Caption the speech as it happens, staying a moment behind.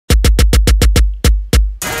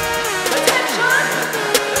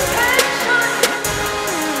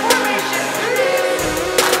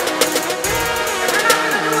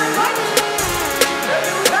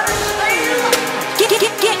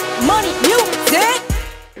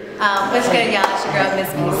What's good, y'all? It's your girl,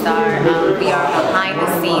 MISSPSTAR. We are behind the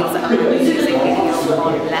scenes of a music video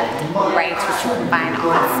called Left, Right, which you can find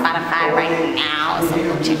on Spotify right now, so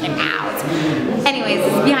go check it out. Anyways,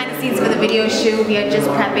 this is behind the scenes for the video shoot. We are just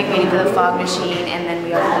prepping, waiting for the fog machine, and then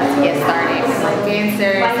we are going to get started. We're like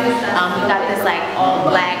dancers. We got this like all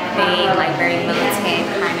black thing, like very militant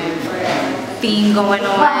kind of theme going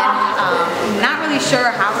on. Not really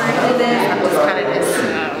sure how we're gonna do this. I'm just kind of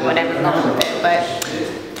whatever going with it, but.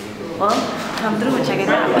 Well, come through and check it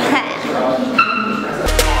out. This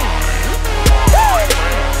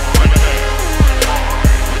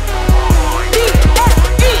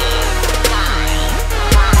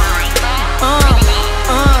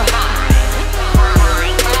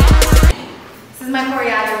is my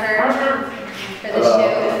choreographer for the show.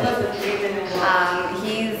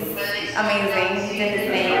 He's amazing. He did his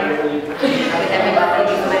thing with everybody.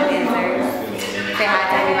 He's my dancers. Say hi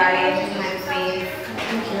to everybody.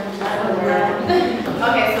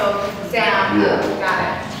 Okay, so down. Yeah. Got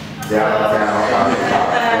it. Down, down.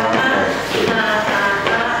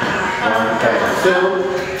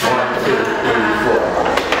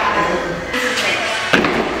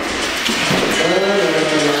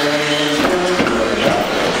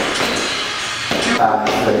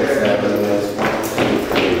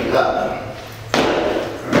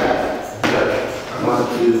 1,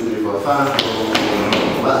 2, 3, 4.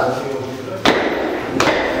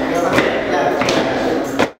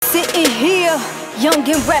 Young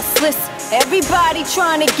and restless, everybody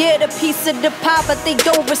trying to get a piece of the pie, but they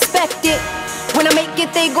don't respect it. When I make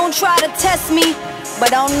it, they gon' try to test me,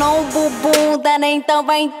 but I don't know, boo-boo, that ain't the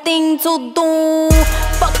right thing to do.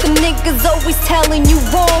 Fuck the niggas always telling you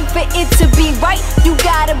wrong. For it to be right, you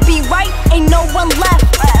gotta be right, ain't no one left.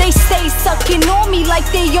 They stay sucking on me like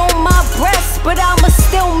they on my breast, but I'ma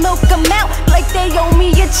still milk them out like they owe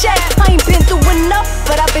me a check. I ain't been through enough,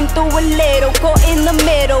 but I've been through a little. Caught in the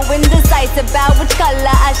middle, indecisive about which color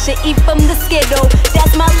I should eat from the Skittle.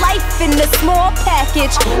 That's my life in a small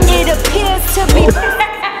package. It appears to be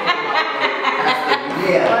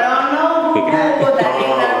but I don't know, that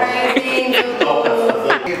ain't the right thing to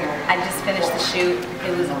do. I just finished the shoot.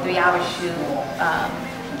 It was a 3-hour shoot,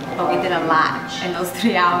 but we did a lot in those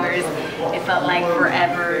 3 hours. It felt like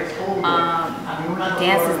forever.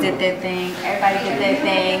 Dancers did their thing. Everybody did their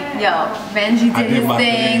thing. Yo, Benji did his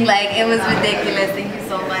thing. Like, it was ridiculous. Thank you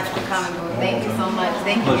so much for coming. Thank you so much.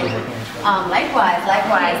 Thank you. Likewise.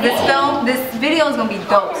 This video is gonna be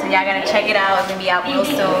dope. So y'all gotta check it out. It's gonna be out real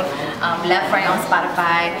soon. Left, Right on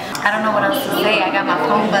Spotify. I don't know what else to say. I got my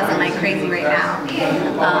phone buzzing like crazy right now. I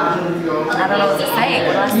don't know what to say.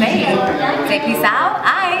 What do I say? Say peace out?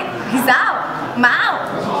 Alright, peace out. I'm out.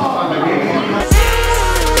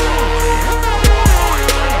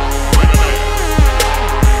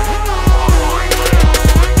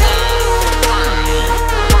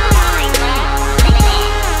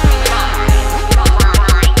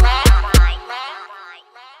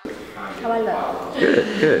 How I look?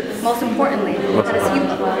 Good. Most importantly, how does he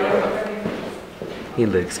look? He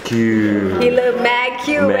looks cute. He look mad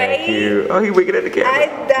cute, right? Cute. Oh, he wigging at the camera.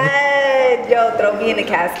 I'm dead. Yo, throw me in the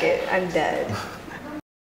casket. I'm dead.